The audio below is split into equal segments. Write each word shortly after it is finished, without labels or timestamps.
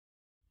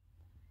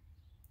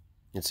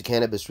It's a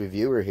Cannabis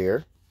reviewer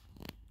here.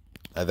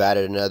 I've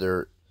added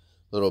another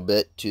little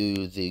bit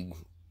to the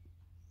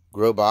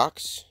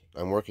Growbox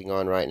I'm working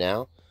on right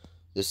now.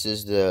 This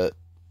is the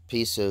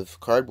piece of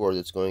cardboard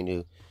that's going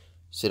to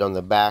sit on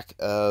the back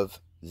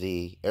of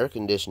the air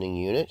conditioning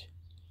unit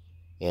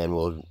and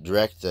will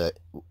direct the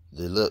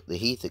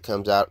heat that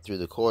comes out through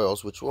the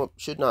coils, which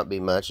should not be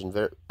much,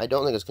 and I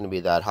don't think it's going to be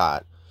that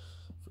hot.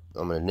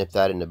 I'm going to nip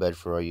that in the bud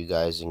for all you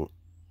guys and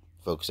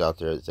folks out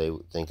there that they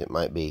think it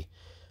might be.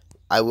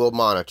 I will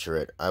monitor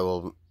it. I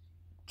will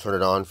turn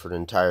it on for an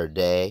entire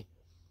day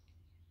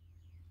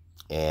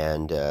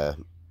and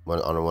on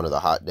one of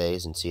the hot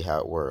days and see how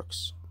it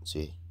works.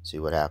 See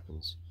what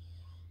happens.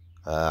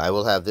 I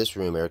will have this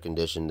room air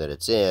conditioned that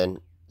it's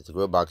in, that the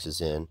Growbox is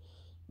in,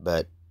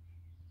 but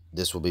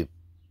this will be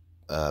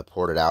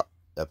ported out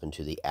up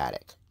into the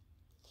attic.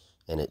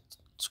 And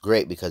it's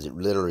great because it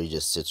literally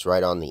just sits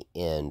right on the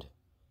end.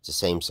 It's the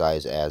same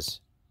size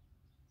as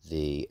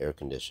the air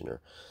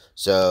conditioner.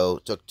 So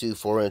took two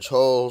 4-inch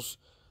holes.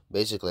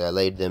 Basically, I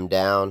laid them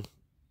down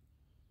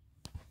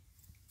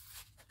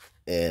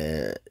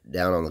and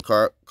down on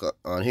the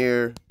on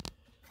here.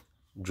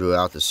 Drew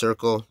out the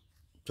circle.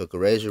 Took a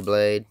razor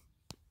blade,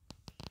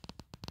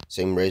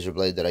 same razor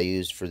blade that I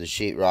used for the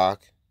sheetrock,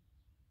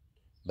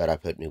 but I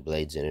put new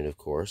blades in it, of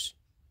course,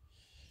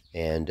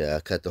 and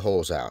cut the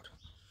holes out.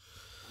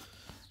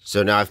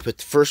 So now I've put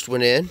the first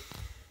one in.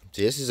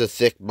 See, this is a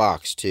thick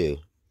box too.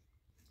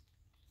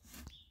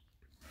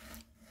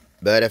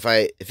 But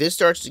if it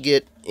starts to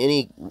get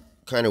any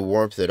kind of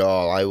warmth at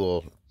all, I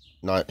will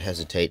not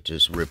hesitate to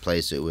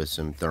replace it with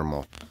some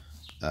thermal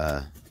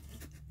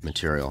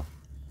material,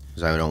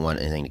 because I don't want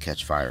anything to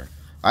catch fire.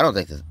 I don't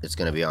think that it's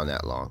going to be on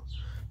that long.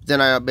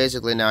 Then I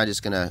basically now I'm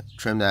just going to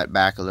trim that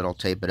back a little,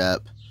 tape it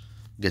up,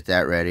 get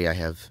that ready. I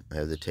have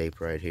the tape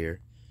right here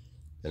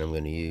that I'm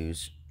going to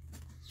use.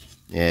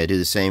 Yeah, do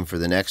the same for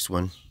the next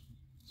one,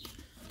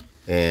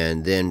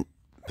 and then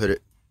put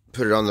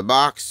it on the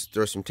box.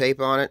 Throw some tape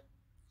on it.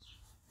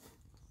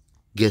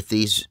 Get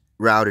these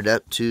routed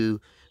up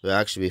to. Well,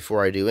 actually,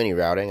 before I do any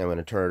routing, I'm going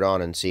to turn it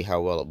on and see how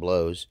well it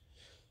blows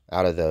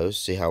out of those.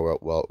 See how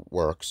well it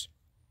works,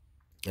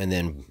 and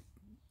then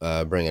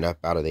bring it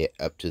up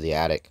to the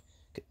attic,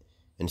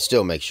 and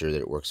still make sure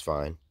that it works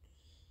fine,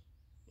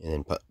 and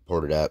then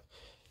port it up.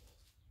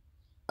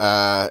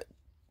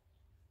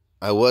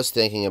 I was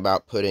thinking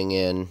about putting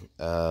in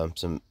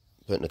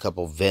putting a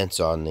couple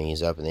vents on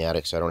these up in the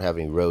attic so I don't have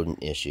any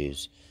rodent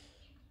issues.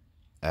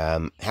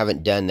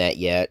 Haven't done that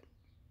yet.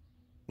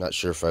 Not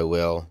sure if I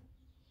will.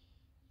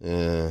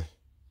 I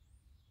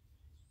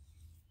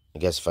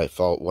guess if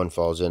one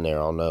falls in there,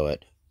 I'll know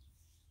it.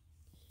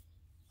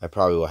 I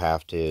probably will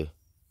have to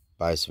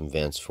buy some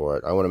vents for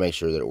it. I want to make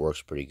sure that it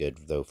works pretty good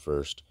though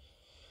first.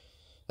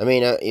 I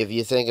mean, if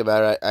you think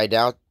about it, I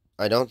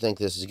don't think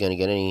this is going to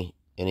get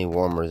any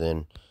warmer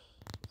than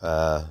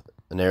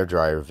an air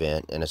dryer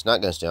vent, and it's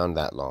not going to stay on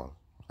that long.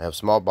 I have a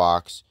small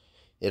box.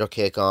 It'll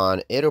kick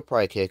on. It'll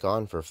probably kick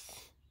on for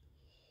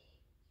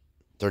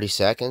 30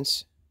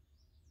 seconds.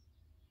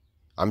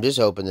 I'm just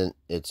hoping that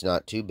it's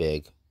not too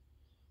big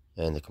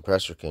and the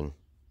compressor can,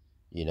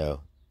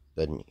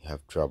 doesn't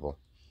have trouble.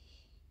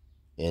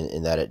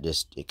 And that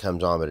it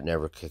comes on, but it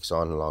never kicks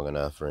on long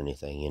enough or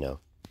anything,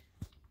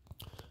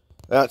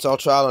 Well, it's all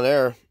trial and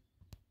error.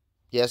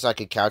 Yes, I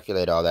could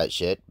calculate all that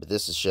shit, but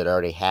this is shit I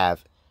already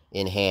have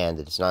in hand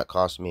that it's not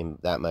costing me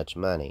that much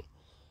money.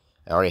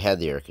 I already had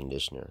the air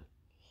conditioner.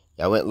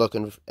 I went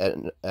looking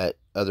at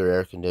other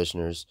air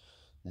conditioners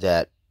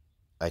that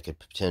I could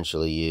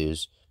potentially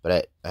use,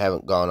 but I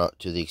haven't gone up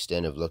to the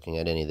extent of looking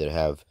at any that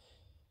have.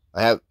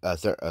 I have a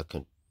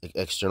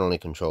externally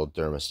controlled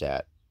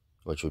thermostat,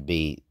 which would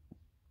be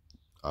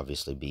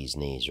obviously bee's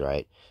knees,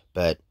 right?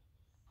 But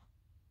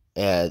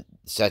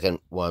second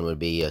one would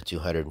be a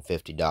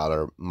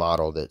 $250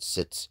 model that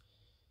sits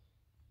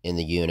in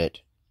the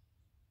unit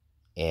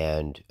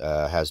and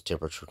has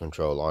temperature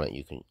control on it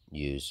you can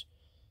use.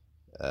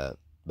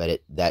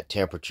 But that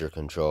temperature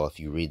control, if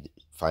you read the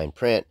fine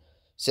print,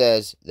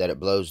 says that it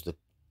blows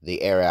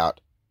the air out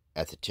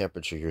at the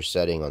temperature you're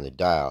setting on the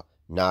dial,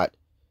 not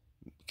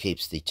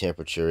keeps the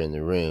temperature in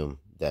the room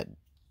that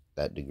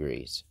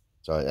degrees.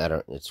 So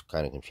it's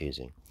kind of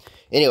confusing.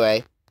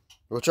 Anyway,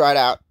 we'll try it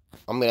out.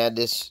 I'm going to add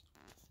this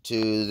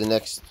to the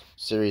next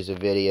series of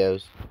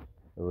videos.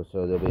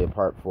 So there'll be a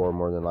part 4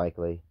 more than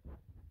likely,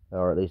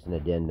 or at least an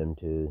addendum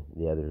to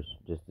the others,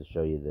 just to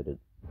show you that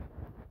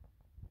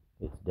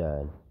it's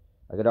done.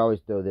 I could always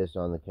throw this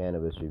on the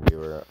Cannabis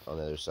reviewer on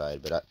the other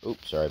side, but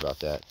oops, sorry about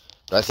that.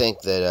 But I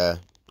think that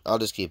I'll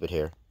just keep it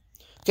here.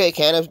 Okay,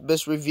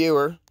 Cannabis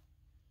reviewer.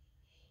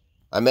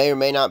 I may or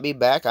may not be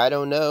back. I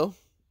don't know.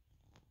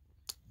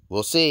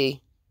 We'll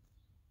see.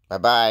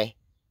 Bye-bye.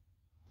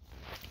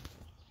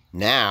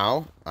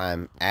 Now,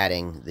 I'm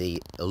adding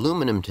the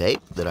aluminum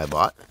tape that I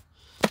bought,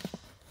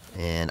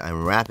 and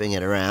I'm wrapping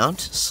it around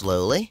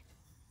slowly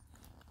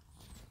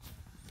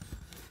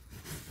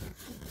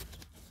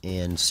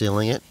and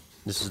sealing it.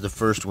 This is the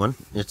first one.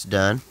 It's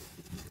done.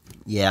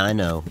 Yeah, I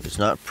know. It's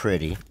not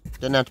pretty.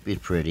 Doesn't have to be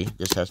pretty,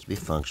 just has to be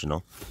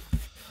functional.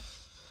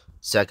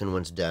 Second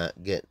one's done.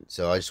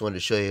 So I just wanted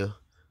to show you.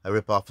 I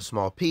rip off a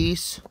small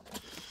piece,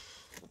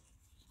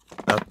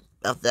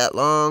 about that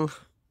long,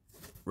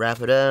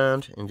 wrap it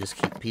around, and just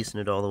keep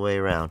piecing it all the way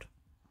around.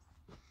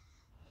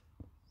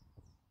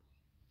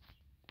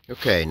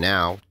 Okay,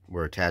 now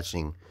we're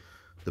attaching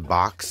the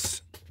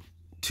box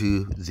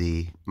to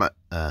the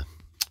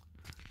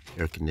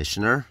air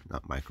conditioner,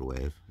 not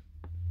microwave.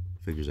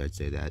 Figures I'd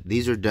say that.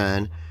 These are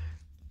done.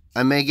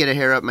 I may get a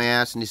hair up my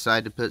ass and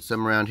decide to put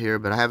some around here,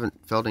 but I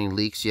haven't felt any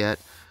leaks yet.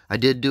 I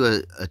did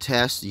do a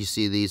test. You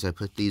see these? I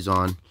put these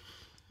on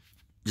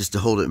just to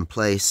hold it in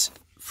place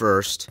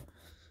first.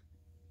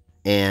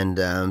 And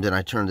then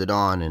I turned it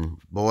on, and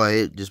boy,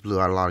 it just blew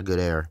out a lot of good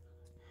air.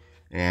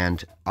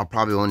 And I'll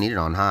probably won't need it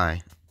on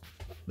high,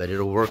 but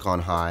it'll work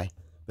on high,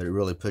 but it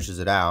really pushes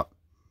it out.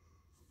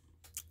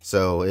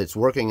 So it's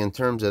working in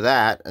terms of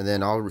that. And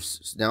then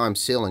now I'm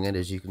sealing it.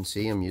 As you can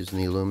see, I'm using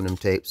the aluminum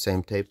tape,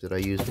 same tape that I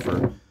used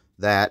for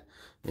that,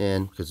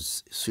 and because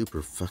it's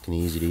super fucking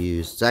easy to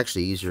use. It's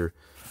actually easier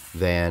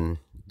than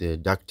the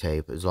duct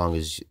tape, as long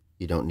as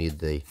you don't need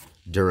the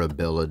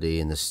durability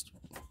and the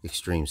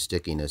extreme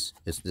stickiness.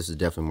 This is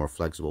definitely more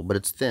flexible, but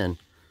it's thin,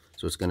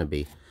 so it's going to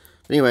be.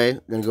 Anyway,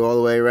 I'm going to go all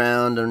the way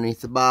around underneath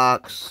the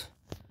box.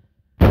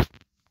 You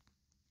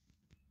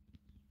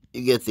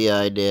get the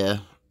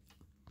idea.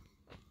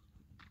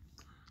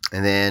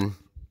 And then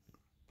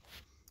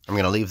I'm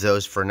going to leave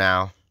those for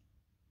now,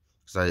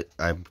 because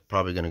I'm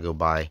probably going to go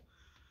buy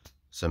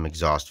some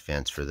exhaust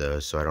vents for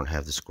those, so I don't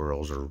have the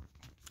squirrels or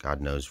God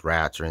knows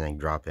rats or anything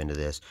drop into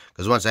this.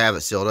 Because once I have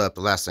it sealed up,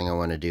 the last thing I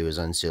want to do is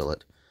unseal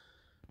it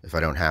if I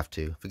don't have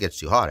to. If it gets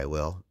too hot, I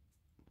will.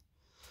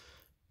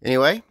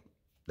 Anyway,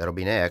 that'll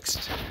be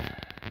next.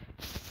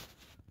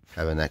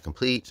 Having that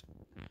complete.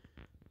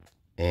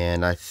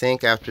 And I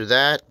think after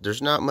that,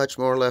 there's not much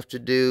more left to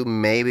do.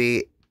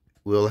 Maybe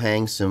we'll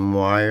hang some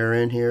wire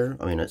in here.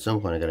 I mean, at some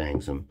point I gotta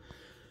hang some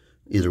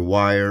either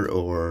wire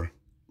or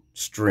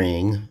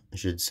string, I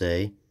should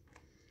say,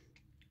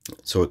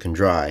 so it can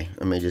dry.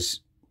 I may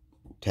just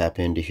tap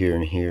into here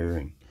and here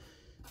and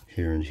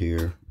here and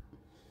here.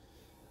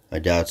 I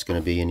doubt it's going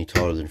to be any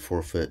taller than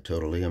 4 foot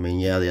totally. I mean,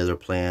 yeah, the other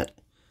plant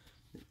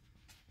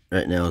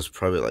right now is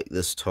probably like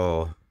this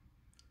tall,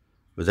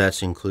 but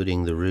that's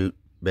including the root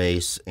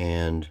base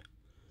and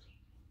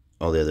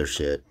all the other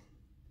shit.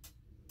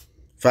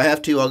 If I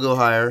have to, I'll go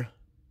higher.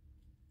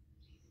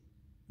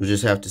 We'll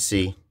just have to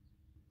see.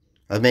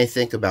 I may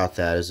think about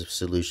that as a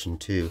solution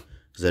too,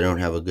 because I don't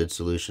have a good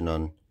solution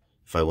on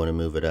if I want to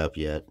move it up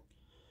yet,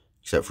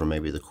 except for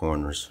maybe the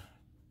corners,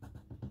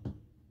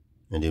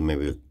 and do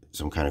maybe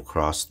some kind of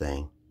cross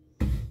thing.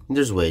 And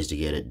there's ways to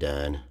get it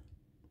done.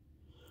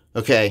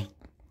 Okay,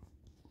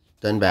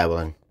 done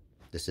babbling.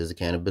 This is a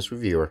Cannabis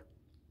Reviewer.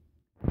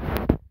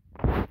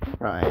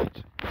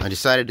 Right, I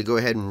decided to go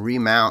ahead and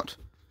remount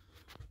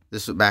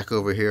this back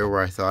over here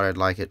where I thought I'd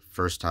like it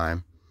first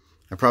time.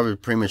 I probably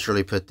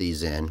prematurely put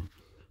these in,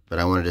 but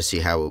I wanted to see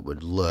how it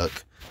would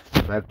look.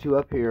 So I have two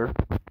up here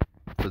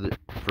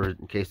for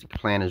in case the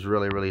plant is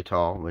really, really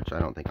tall, which I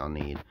don't think I'll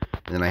need.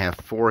 And then I have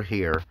 4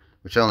 here,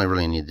 which I only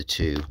really need the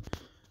 2.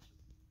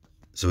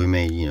 So we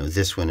made, you know,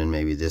 this one and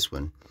maybe this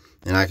one.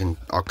 And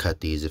I'll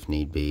cut these if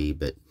need be,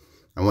 but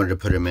I wanted to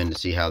put them in to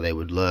see how they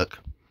would look.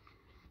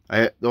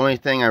 The only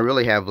thing I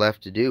really have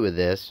left to do with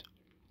this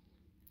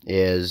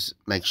is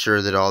make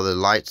sure that all the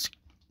lights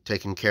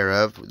taken care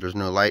of. There's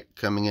no light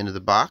coming into the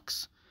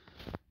box,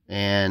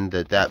 and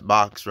that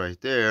box right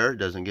there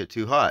doesn't get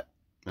too hot,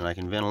 and I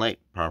can ventilate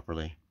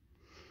properly.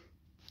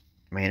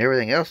 I mean,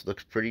 everything else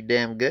looks pretty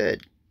damn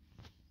good,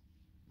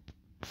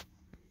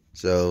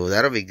 so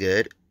that'll be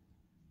good.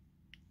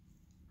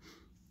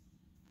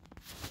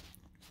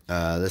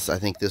 I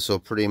think this will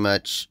pretty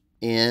much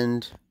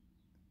end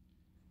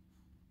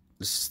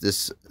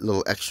this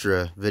little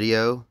extra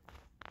video,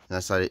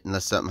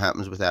 unless something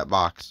happens with that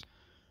box.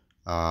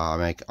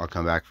 I'll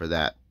come back for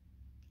that.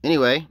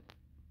 Anyway,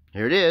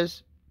 here it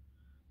is,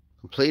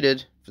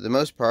 completed for the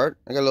most part.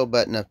 I got a little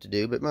button up to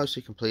do, but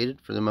mostly completed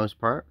for the most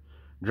part.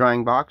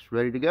 Drying box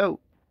ready to go.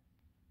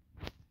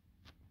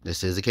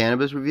 This is the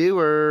Cannabis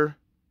Reviewer.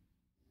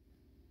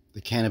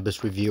 The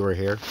Cannabis Reviewer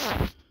here.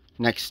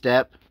 Next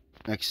step,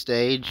 next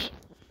stage.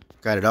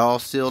 Got it all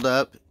sealed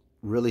up,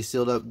 really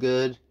sealed up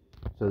good.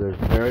 So there's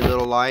very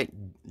little light,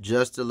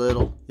 just a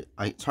little.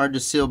 It's hard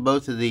to seal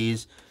both of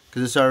these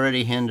because this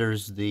already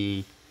hinders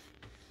the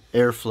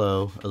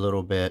airflow a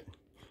little bit.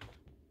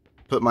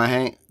 Put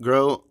my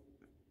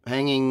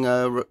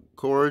hanging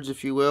cords,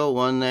 if you will,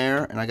 1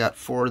 there, and I got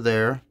 4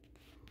 there.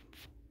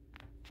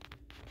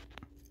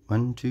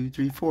 1, 2,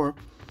 3, 4.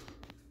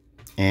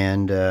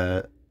 And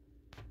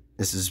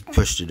this has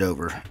pushed it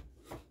over.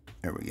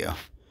 There we go.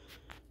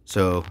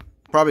 So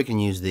probably can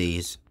use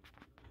these,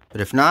 but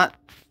if not,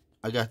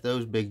 I got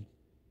those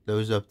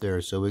up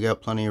there, so we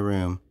got plenty of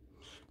room.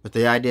 But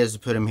the idea is to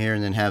put them here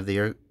and then have the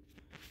air,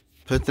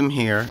 put them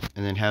here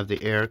and then have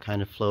the air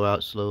kind of flow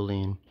out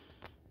slowly and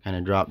kind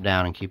of drop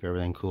down and keep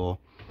everything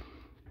cool.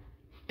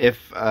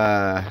 If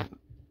I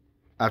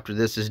after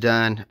this is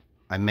done,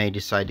 I may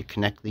decide to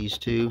connect these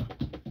two.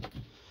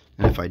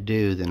 And if I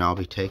do, then I'll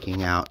be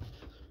taking out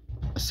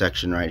a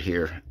section right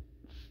here,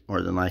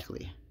 more than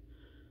likely.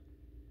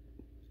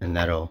 And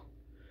that'll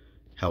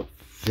help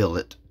fill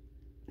it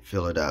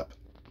up.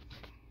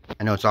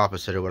 I know it's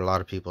opposite of what a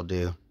lot of people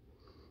do,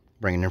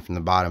 bringing in from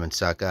the bottom and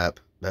suck up,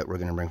 but we're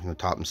going to bring from the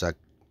top and suck,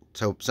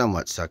 so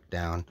somewhat suck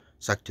down,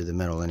 suck to the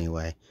middle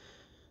anyway.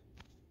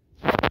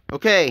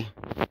 Okay,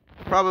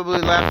 probably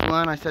the last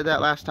one. I said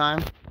that last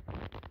time.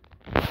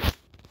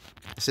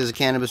 This is a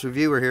cannabis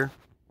reviewer here.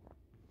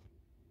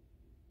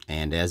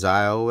 And as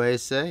I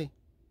always say,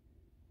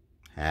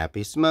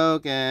 happy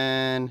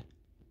smoking.